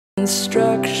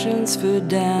Instructions for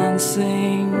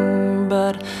dancing,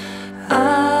 but I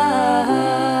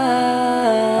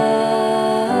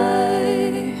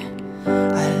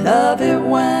love it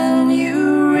when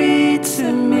you read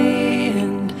to me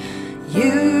and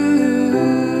you.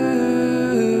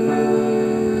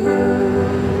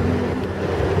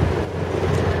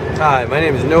 Hi, my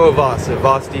name is Noah Voss of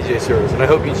Voss DJ Service, and I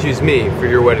hope you choose me for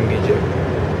your wedding DJ.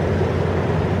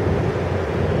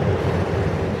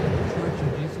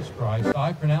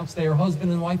 I pronounce they are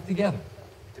husband and wife together.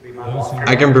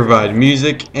 I can provide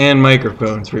music and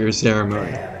microphones for your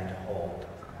ceremony.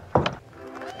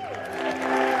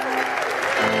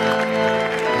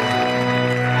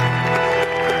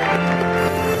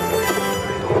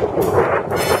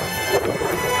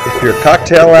 If your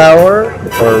cocktail hour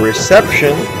or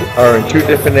reception are in two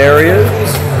different areas,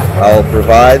 I'll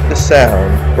provide the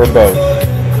sound for both.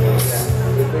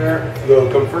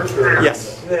 Come first, or? Yes.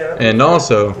 And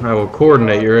also, I will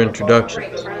coordinate your introductions.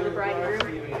 Right in front of the bridegroom,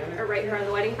 or right in front of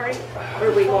the wedding party? Or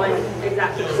are we going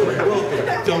exactly to the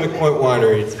Potomac Point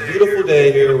Winery. It's a beautiful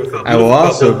day here with a I will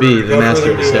also be the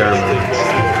master of the ceremony.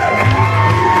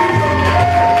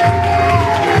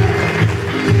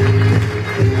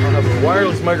 I'll have a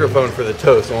wireless microphone for the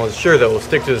toast, and I'll ensure that we'll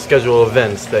stick to the schedule of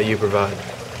events that you provide.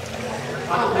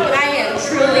 I am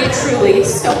truly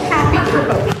so happy for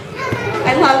both.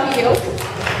 I love you.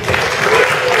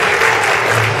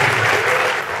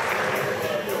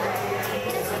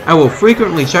 I will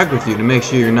frequently check with you to make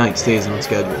sure your night stays on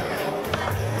schedule.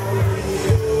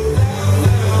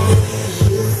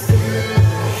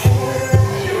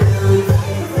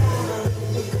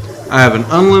 I have an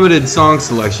unlimited song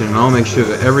selection, and I'll make sure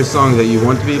that every song that you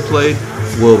want to be played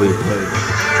will be played.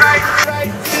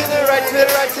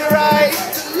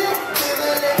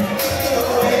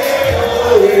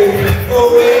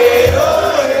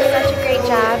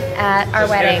 At our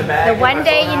wedding. The one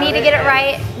day you need to get it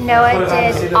right, Noah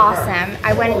did awesome.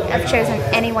 I wouldn't have chosen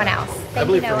anyone else. I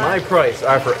believe for my price,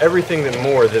 I offer everything that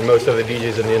more than most other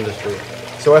DJs in the industry.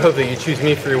 So I hope that you choose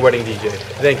me for your wedding DJ.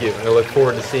 Thank you, and I look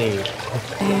forward to seeing you.